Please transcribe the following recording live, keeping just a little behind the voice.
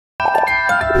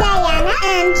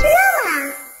and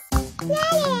Roma.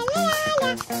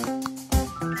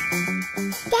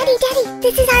 Daddy,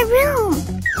 this is our room.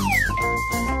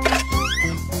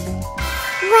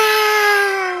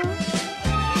 Wow.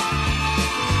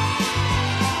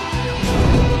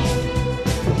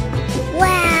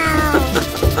 Wow.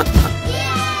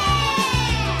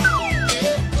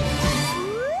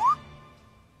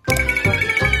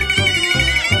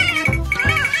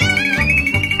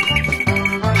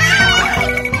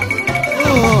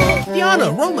 Diana,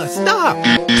 Roma, stop!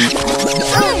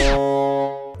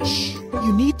 Shh,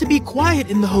 you need to be quiet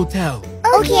in the hotel.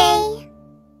 Okay.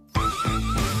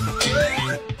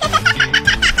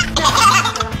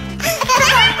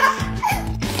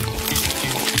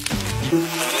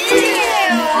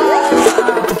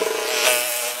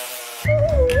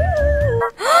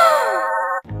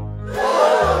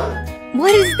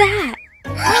 What is that?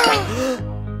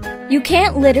 You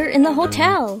can't litter in the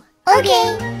hotel.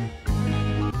 Okay.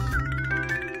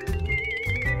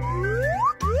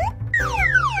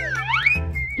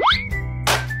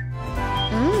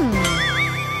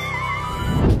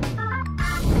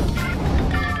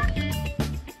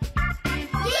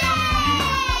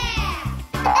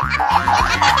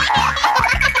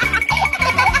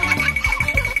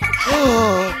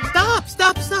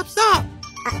 Stop!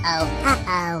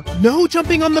 Uh-oh. No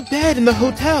jumping on the bed in the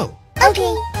hotel.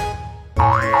 Okay.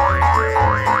 Oh.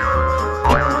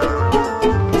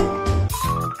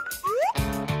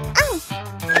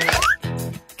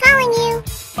 Calling you.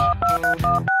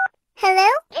 Hello?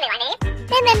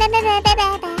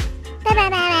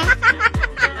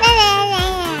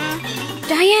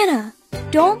 Diana,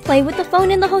 don't play with the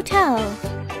phone in the hotel.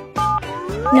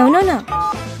 No.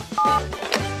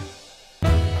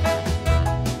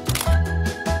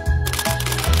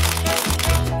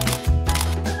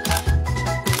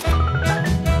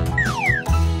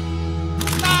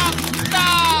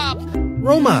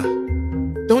 Roma,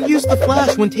 don't use the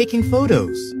flash when taking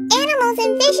photos. Animals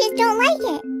and fishes don't like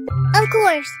it. Of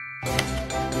course.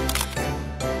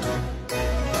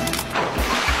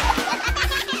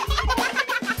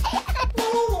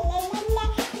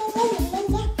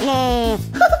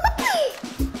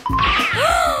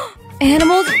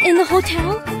 Animals in the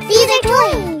hotel? These are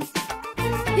toys.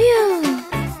 Phew.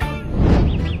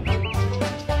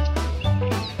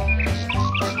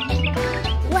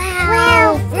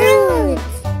 Wow, fruits.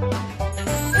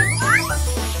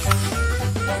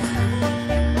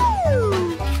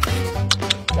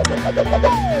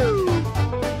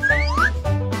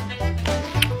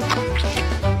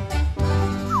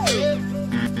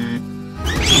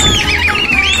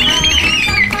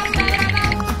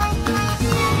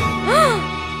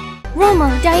 Roma,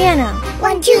 Diana,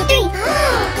 1, 2,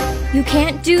 3. you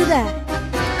can't do that.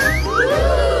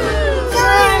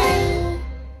 Sorry.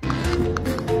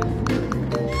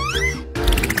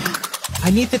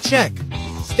 I need to check.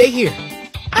 Stay here.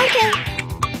 Okay.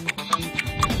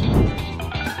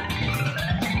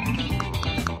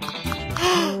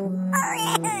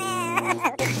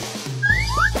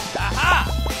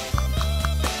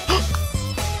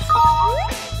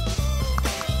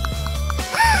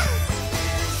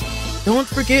 Don't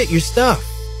forget your stuff.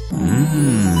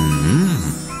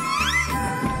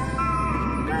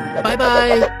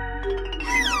 Bye-bye.